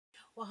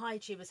Well, hi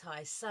tubers,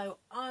 hi. So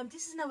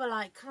this is another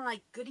kind of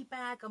like goodie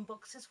bag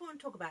unboxing. I just want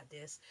to talk about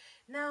this.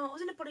 Now, I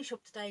was in the Body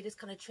Shop today, just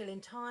kind of chilling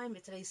time.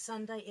 Today's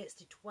Sunday, it's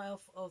the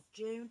 12th of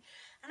June,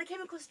 and I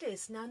came across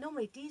this. Now,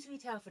 normally these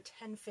retail for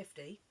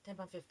 £10.50. They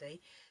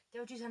were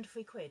reduced down to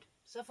 £3.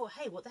 So I thought,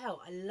 hey, what the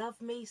hell? I love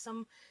me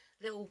some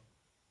little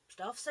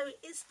stuff. So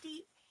it's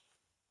the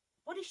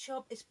Body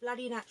Shop. It's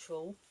Bloody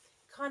Natural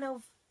kind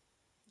of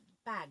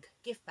bag,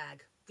 gift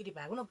bag, goodie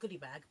bag. Well, not goodie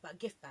bag, but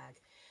gift bag.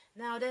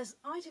 Now there's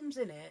items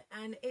in it,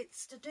 and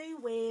it's to do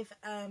with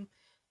the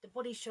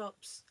Body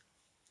Shop's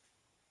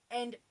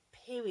end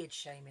period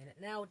shaming.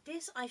 Now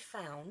this I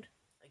found,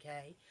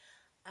 okay,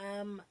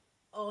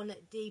 on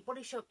the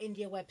Body Shop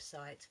India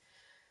website.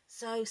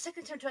 So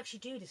second attempt to actually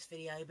do this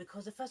video,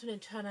 because the first one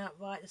didn't turn out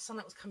right. The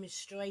sunlight was coming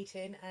straight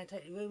in and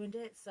totally ruined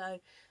it. So I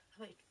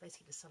waited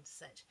basically the sun to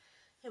set.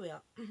 Here we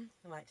are.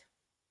 Right.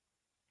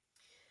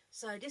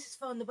 So this is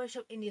from the Body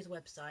Shop India's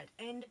website.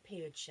 End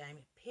period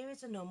shame.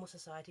 Periods are normal,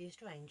 society is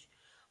strange.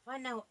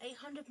 Right now,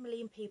 800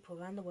 million people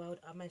around the world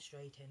are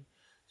menstruating.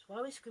 So why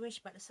are we squeamish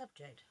about the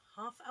subject?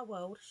 Half our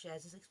world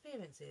shares its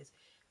experiences.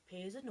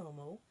 Periods are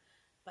normal,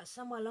 but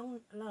somewhere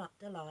along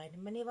the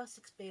line, many of us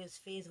experience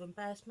fears of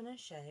embarrassment and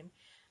shame,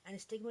 and the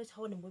stigma is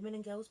holding women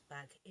and girls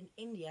back. In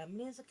India,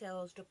 millions of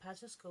girls drop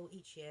out of school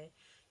each year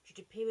due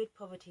to period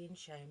poverty and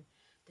shame.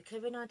 The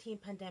COVID-19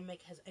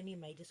 pandemic has only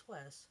made this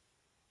worse.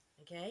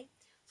 Okay?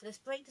 So let's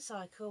break the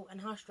cycle and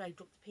hashtag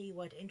drop the P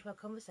word into our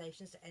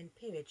conversations to end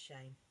period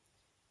shame.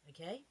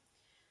 Okay?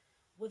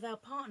 With our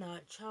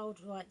partner, Child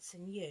Rights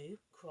and You,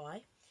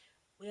 CRY,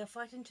 we are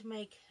fighting to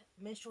make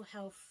menstrual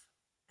health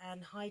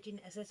and hygiene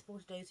accessible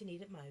to those who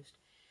need it most.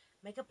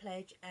 Make a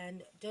pledge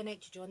and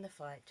donate to join the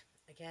fight.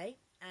 Okay?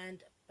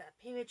 And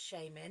period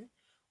shaming,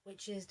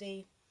 which is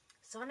the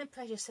silent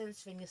pleasure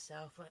censoring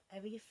yourself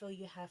whenever you feel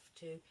you have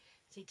to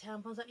see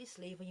tampons up your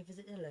sleeve when you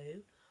visit the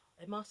loo,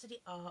 or master the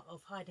art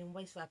of hiding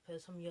waist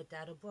wrappers from your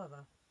dad or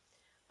brother.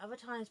 Other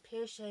times,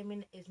 peer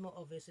shaming is more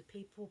obvious, with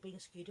people being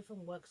excluded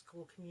from work,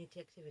 school, community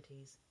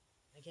activities.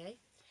 Okay?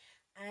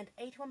 And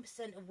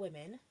 81% of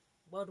women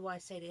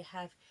worldwide say they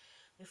have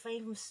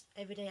refrained from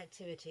everyday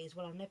activities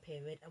while on their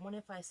period, and 1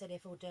 in 5 say they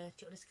feel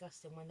dirty or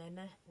disgusting when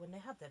they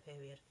have their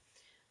period.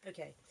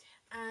 Okay,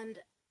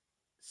 and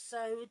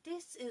so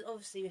this is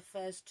obviously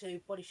refers to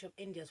Body Shop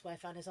India's, where I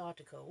found this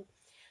article.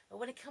 But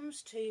when it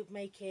comes to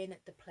making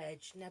the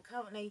pledge, now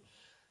currently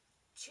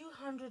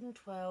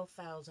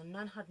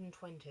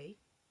 212,920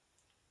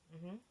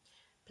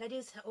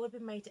 pledges have already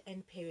been made to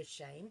end period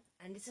shame,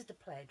 and this is the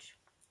pledge.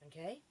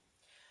 Okay,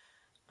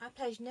 I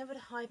pledge never to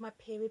hide my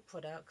period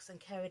products and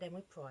carry them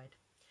with pride.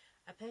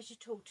 I pledge to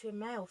talk to a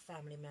male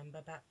family member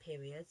about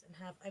periods and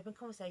have open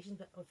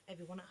conversations with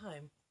everyone at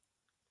home.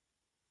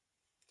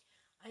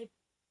 I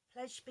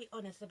pledge to be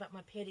honest about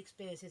my period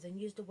experiences and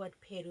use the word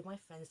period with my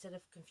friends instead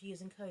of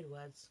confusing code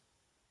words.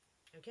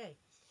 Okay.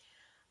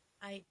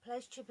 I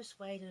pledge to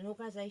persuade an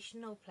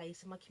organisation or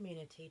place in my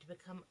community to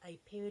become a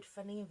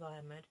period-friendly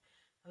environment,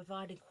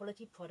 providing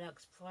quality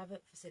products,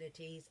 private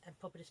facilities and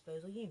proper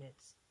disposal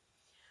units.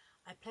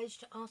 I pledge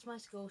to ask my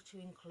schools to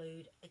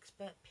include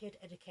expert period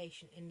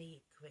education in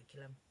the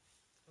curriculum.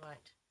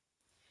 Right.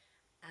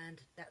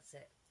 And that's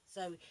it.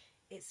 So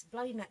it's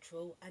Bloody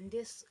Natural, and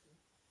this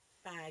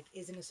bag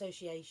is in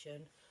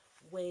association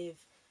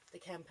with the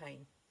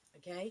campaign.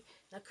 Okay,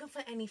 now I couldn't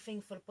find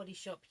anything for the Body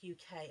Shop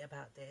UK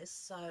about this,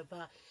 so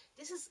but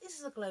this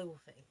is a global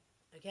thing.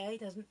 Okay,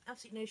 there's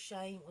absolutely no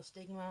shame or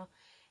stigma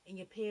in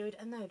your period,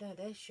 and no,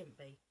 there shouldn't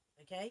be.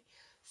 Okay,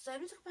 so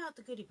let's talk about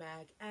the goodie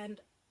bag,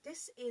 and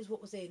this is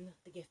what was in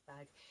the gift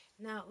bag.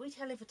 Now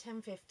retailing for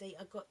 £10.50,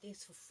 I got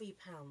this for £3.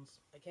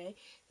 Okay,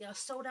 they are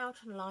sold out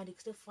online. You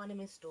can still find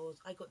them in stores.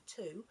 I got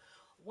two,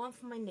 one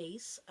for my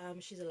niece,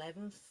 she's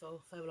 11, for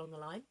further along the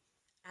line,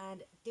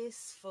 and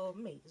this for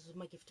me. This was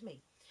my gift to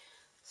me.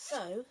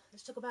 So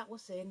let's talk about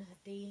what's in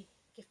the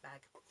gift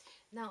bag.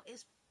 Now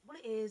it's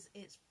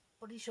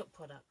Body Shop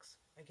products.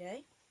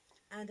 Okay,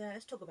 and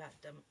let's talk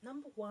about them.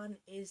 Number one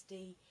is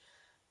the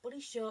Body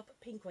Shop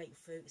Pink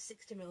Grapefruit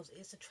 60 ml.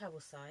 It's a travel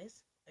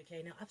size.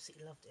 Okay, now I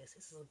absolutely love this.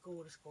 This is a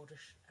gorgeous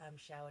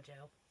shower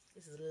gel.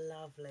 This is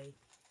lovely.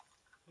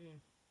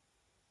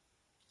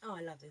 Oh,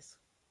 I love this.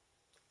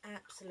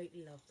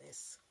 Absolutely love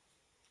this.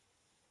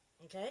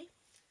 Okay,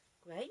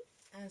 great.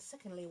 And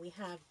secondly, we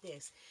have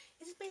this.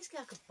 This is basically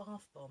like a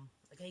bath bomb.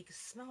 Okay, you can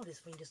smell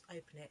this when you just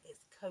open it.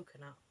 It's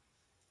coconut.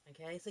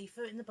 Okay, so you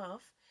throw it in the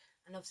bath,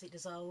 and obviously it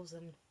dissolves,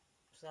 and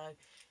so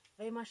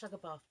very much like a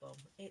bath bomb.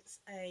 It's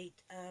a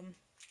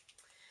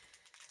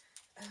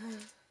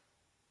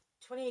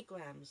 28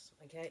 grams,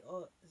 okay,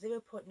 or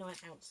 0.9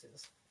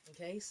 ounces.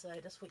 Okay, so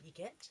that's what you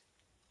get,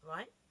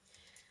 right?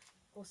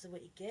 Also,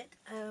 what you get,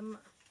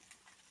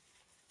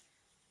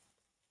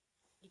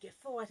 you get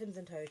 4 items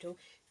in total.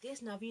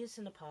 This, now I've used this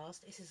in the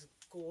past. This is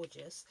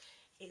gorgeous.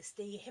 It's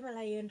the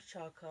Himalayan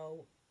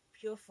Charcoal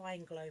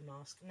Purifying Glow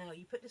Mask. Now,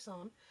 you put this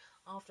on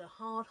after a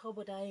hard,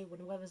 horrible day when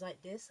the weather's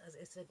like this, as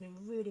it's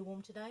been really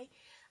warm today,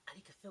 and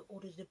you can feel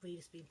all the debris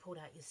that's being pulled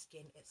out of your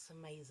skin. It's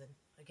amazing,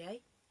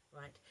 okay?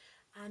 Right.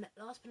 And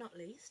last but not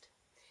least,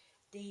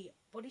 the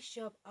Body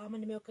Shop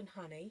Almond Milk and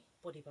Honey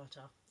body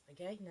butter.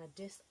 Okay, now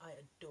this I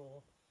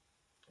adore.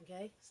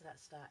 Okay, so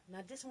that's that. Now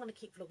this I'm going to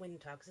keep for the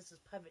winter because this is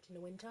perfect in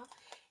the winter.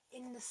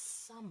 In the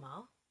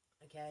summer,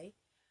 okay,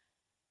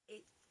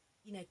 it,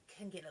 you know,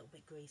 can get a little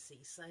bit greasy,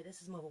 so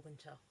this is more of a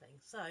winter thing.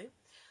 So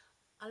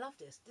I love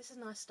this. This is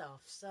nice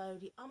stuff. So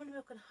the Almond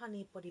Milk and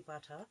Honey body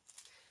butter,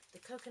 the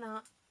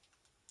coconut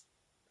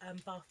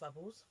bath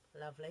bubbles,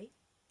 lovely.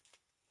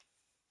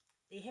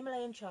 The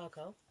Himalayan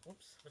charcoal,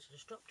 oops, which I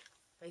just dropped,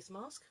 face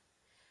mask,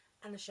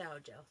 and the shower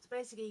gel. So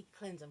basically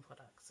cleansing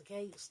products,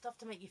 okay, stuff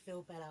to make you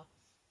feel better.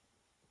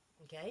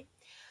 Okay,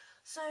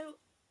 so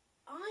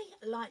I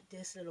like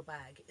this little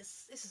bag.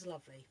 This is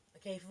lovely.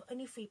 Okay, for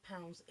only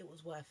 £3 it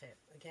was worth it.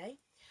 Okay,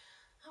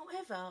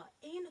 however,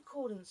 in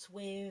accordance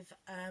with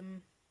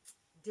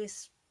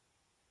this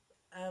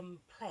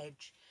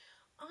pledge,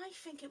 I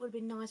think it would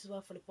be nice as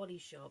well for the Body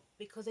Shop,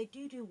 because they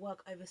do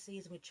work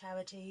overseas and with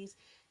charities.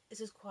 This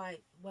is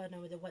quite well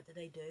known with the work that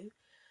they do.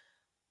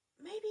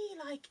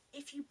 Maybe like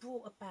if you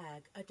brought a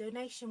bag, a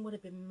donation would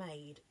have been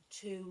made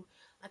to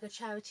like a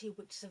charity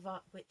which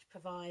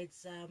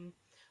provides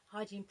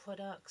hygiene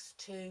products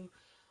to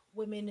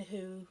women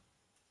who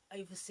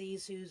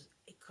overseas whose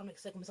economic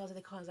circumstances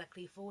they can't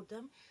exactly afford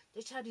them.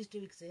 The charities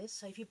do exist,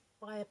 so if you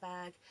buy a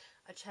bag,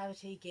 a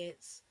charity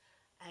gets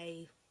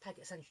a packet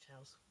of essential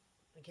towels,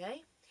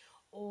 okay,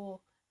 or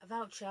a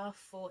voucher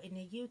for in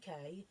the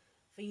UK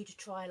for you to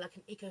try like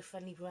an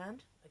eco-friendly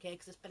brand, okay,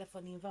 because it's better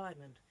for the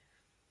environment.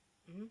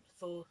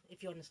 For,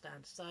 if you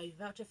understand, so a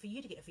voucher for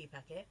you to get a free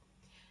packet.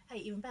 Hey,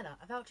 even better,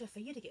 a voucher for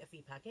you to get a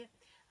free packet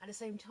at the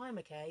same time,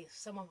 okay,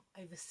 someone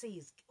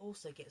overseas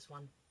also gets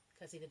one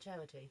because of the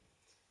charity.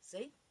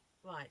 See,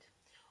 right?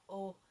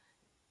 Or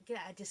get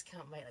at a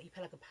discount rate, like you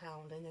pay like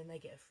 £1 and then they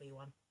get a free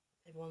one.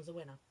 Everyone's a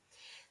winner.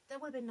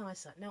 That would have been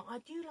nicer. Now I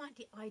do like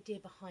the idea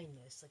behind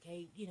this,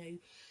 okay, you know,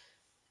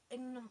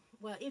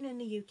 even in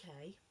the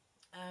UK,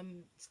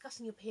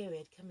 discussing your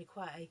period can be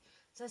quite a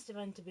sensitive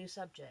and taboo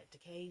subject,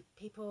 okay?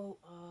 People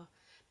are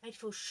made to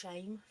feel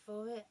shame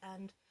for it,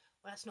 and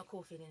well, that's not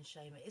called feeling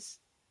shame.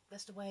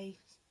 That's the way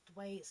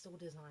it's all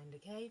designed,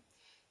 okay?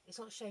 It's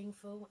not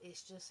shameful,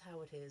 it's just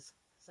how it is,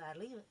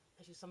 sadly,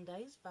 especially some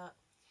days, but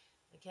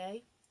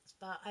okay.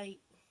 But I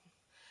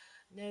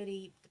know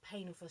the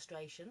pain and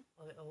frustration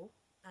of it all,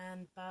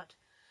 but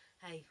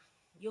hey,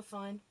 you're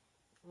fine,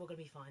 we're gonna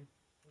be fine.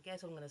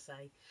 Guess what I'm going to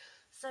say.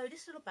 So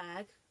this little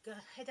bag,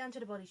 head down to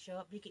the Body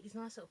Shop, you get these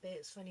nice little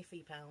bits for only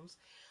 £3,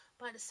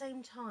 but at the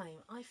same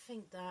time I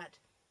think that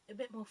a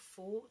bit more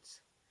thought,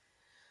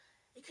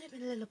 it could have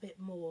been a little bit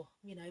more,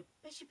 you know,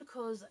 especially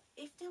because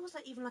if there was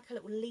like even like a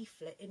little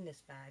leaflet in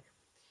this bag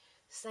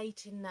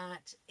stating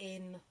that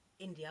in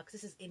India,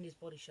 because this is India's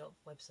Body Shop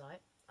website,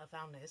 I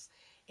found this,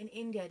 in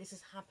India this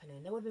is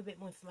happening, there would be a bit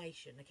more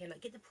information, okay,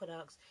 like get the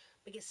products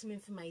but get some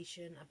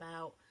information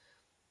about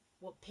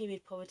what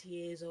period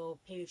poverty is or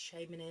period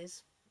shaming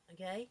is,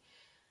 okay?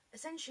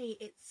 Essentially,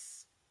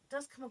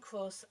 does come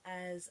across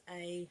as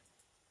a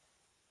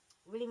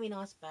really, really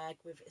nice bag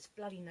with it's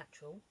bloody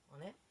natural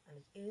on it, and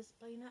it is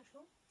bloody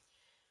natural,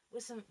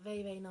 with some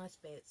very, very nice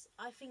bits.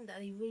 I think that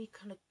they really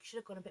kind of should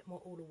have gone a bit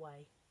more all the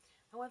way.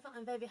 However,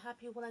 I'm very, very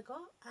happy with what I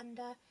got, and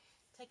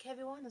take care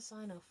everyone and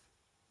sign off.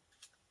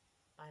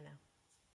 Bye now.